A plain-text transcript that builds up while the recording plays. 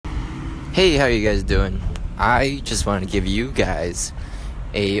Hey, how you guys doing? I just want to give you guys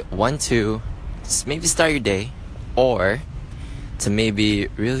a 1-2, maybe start your day, or to maybe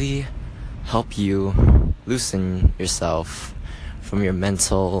really help you loosen yourself from your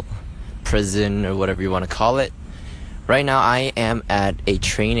mental prison or whatever you want to call it. Right now, I am at a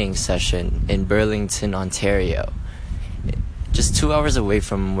training session in Burlington, Ontario, just 2 hours away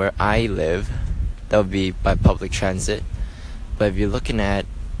from where I live. That would be by public transit. But if you're looking at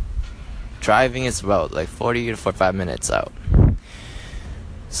driving, it's about like 40 to 45 minutes out.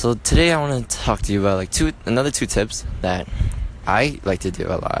 So today I want to talk to you about another two tips that I like to do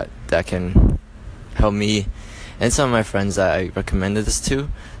a lot that can help me and some of my friends that I recommended this to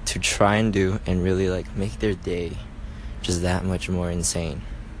try and do and really make their day just that much more insane.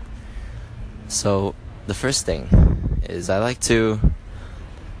 So the first thing is I like to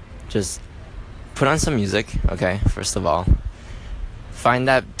just put on some music, okay, first of all. Find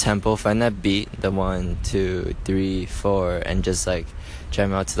that tempo, find that beat, the 1, 2, 3, 4, and just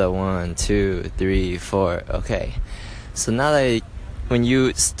jam out to the 1, 2, 3, 4. Okay. So now that when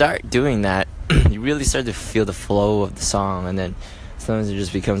you start doing that, you really start to feel the flow of the song, and then sometimes it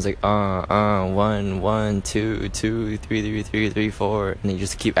just becomes 1, 1, 2, 2, 3, 3, 3, 3, 4, and then you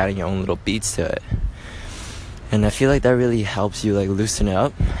just keep adding your own little beats to it. And I feel like that really helps you loosen it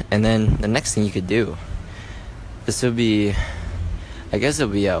up. And then the next thing you could do, this would be, I guess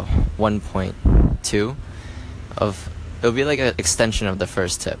it'll be a 1.2 it'll be like an extension of the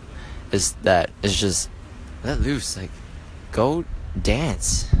first tip, is that it's just let loose, go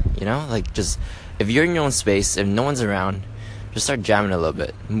dance, just if you're in your own space, if no one's around, just start jamming a little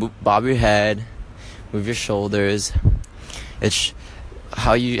bit. Bob your head, move your shoulders. It's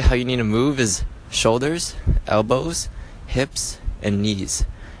how you need to move is shoulders, elbows, hips, and knees.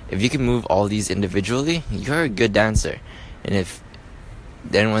 If you can move all these individually, you're a good dancer. And if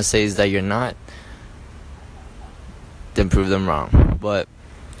anyone says that you're not, then prove them wrong. But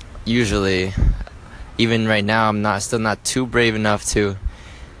usually, even right now, I'm still not too brave enough to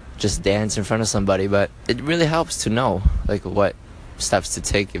just dance in front of somebody. But it really helps to know what steps to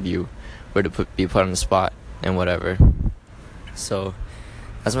take if you were to be put on the spot and whatever. So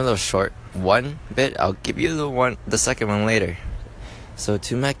that's my little short one bit. I'll give you the second one later. So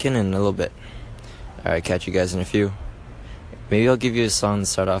to Mackin in a little bit. All right, catch you guys in a few. Maybe I'll give you a song to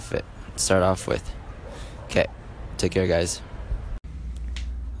start off with. Okay, take care, guys.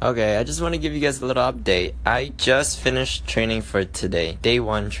 Okay, I just want to give you guys a little update. I just finished training for today. Day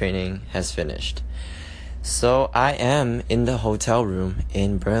 1 training has finished. So I am in the hotel room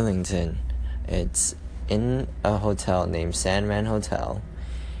in Burlington. It's in a hotel named Sandman Hotel,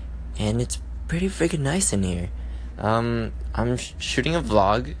 and it's pretty freaking nice in here. I'm shooting a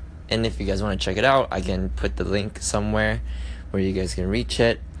vlog, and if you guys want to check it out, I can put the link somewhere where you guys can reach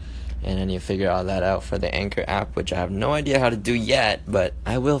it, and then you figure all that out for the Anchor app, which I have no idea how to do yet, but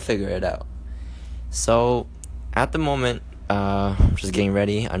I will figure it out. So at the moment, I'm just getting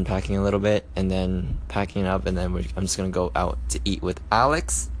ready, unpacking a little bit, and then packing up, and then I'm just gonna go out to eat with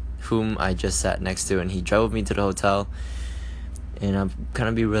Alex, whom I just sat next to, and he drove me to the hotel, and I'm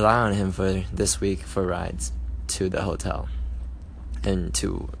gonna be relying on him for this week for rides to the hotel and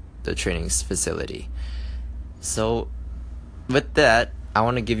to the training facility. So with that, I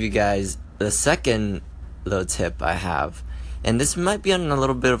want to give you guys the second little tip I have. And this might be on a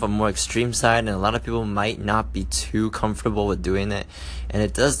little bit of a more extreme side, and a lot of people might not be too comfortable with doing it. And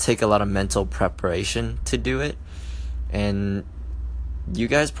it does take a lot of mental preparation to do it. And you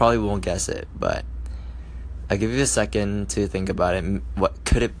guys probably won't guess it, but I'll give you a second to think about it. What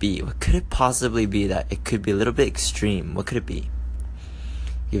could it be? What could it possibly be that it could be a little bit extreme? What could it be?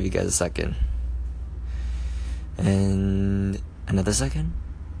 Give you guys a second. And another second?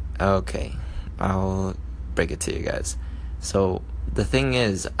 Okay, I'll break it to you guys. So the thing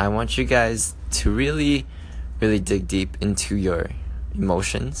is, I want you guys to really, really dig deep into your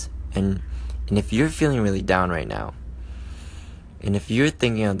emotions. And if you're feeling really down right now, and if you're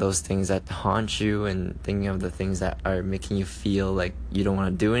thinking of those things that haunt you and thinking of the things that are making you feel like you don't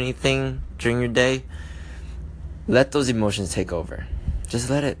want to do anything during your day, let those emotions take over. Just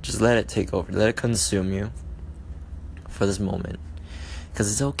let it take over. Let it consume you for this moment.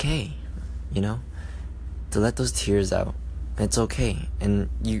 Because it's okay, to let those tears out. It's okay. And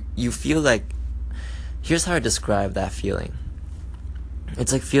you feel here's how I describe that feeling.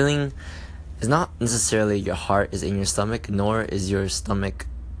 It's like feeling, it's not necessarily your heart is in your stomach, nor is your stomach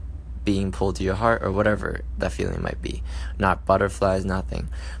being pulled to your heart, or whatever that feeling might be. Not butterflies, nothing.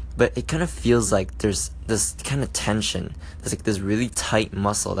 But it kind of feels like there's this kind of tension. There's this really tight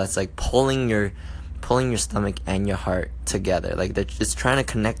muscle that's pulling your pulling your stomach and your heart together. Like they're just trying to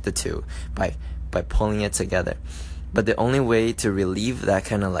connect the two by pulling it together. But the only way to relieve that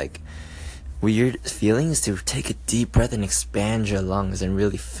kind of like weird feeling is to take a deep breath and expand your lungs and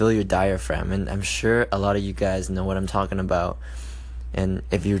really fill your diaphragm. And I'm sure a lot of you guys know what I'm talking about. And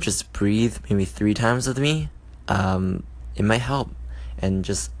if you just breathe maybe 3 times with me, it might help. And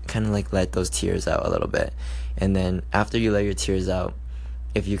just kind of like let those tears out a little bit. And then after you let your tears out,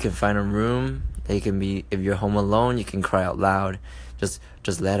 if you can find a room that you can be, if you're home alone, you can cry out loud.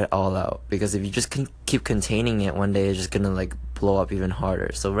 Just let it all out, because if you just keep containing it, one day it's just gonna like blow up even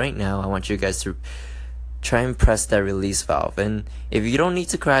harder. So right now I want you guys to try and press that release valve. And if you don't need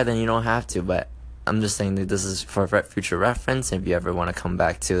to cry, then you don't have to, but I'm just saying that this is for future reference. If you ever want to come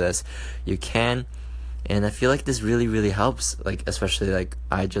back to this, you can. And I feel like this really helps, like especially like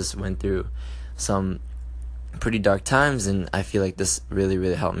I just went through some pretty dark times, and I feel like this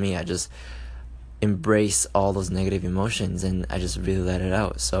really helped me. I just embrace all those negative emotions and I just really let it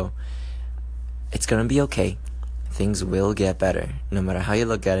out. So it's gonna be okay. Things will get better, no matter how you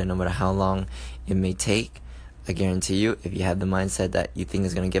look at it, no matter how long it may take. I guarantee you, if you have the mindset that you think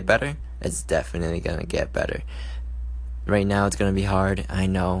it's gonna get better, it's definitely gonna get better. Right now it's gonna be hard, I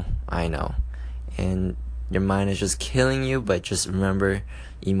know, and your mind is just killing you, but just remember,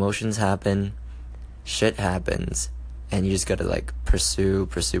 emotions happen, shit happens, and you just gotta like pursue,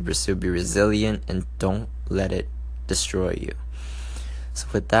 be resilient, and don't let it destroy you. So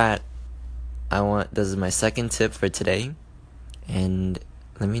with that, this is my second tip for today, and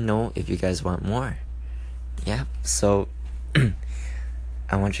let me know if you guys want more. Yeah, so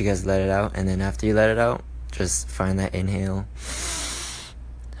I want you guys to let it out, and then after you let it out, just find that inhale.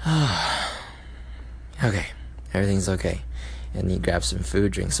 Okay, everything's okay. And you grab some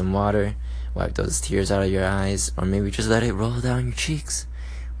food, drink some water, wipe those tears out of your eyes, or maybe just let it roll down your cheeks.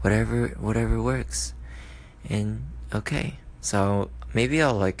 Whatever works. And okay, so maybe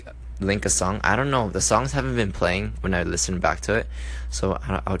I'll like link a song. I don't know, the songs haven't been playing when I listen back to it, so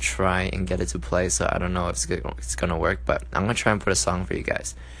I'll try and get it to play. So I don't know if it's gonna work, but I'm gonna try and put a song for you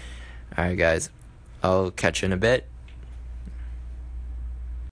guys. Alright guys, I'll catch you in a bit.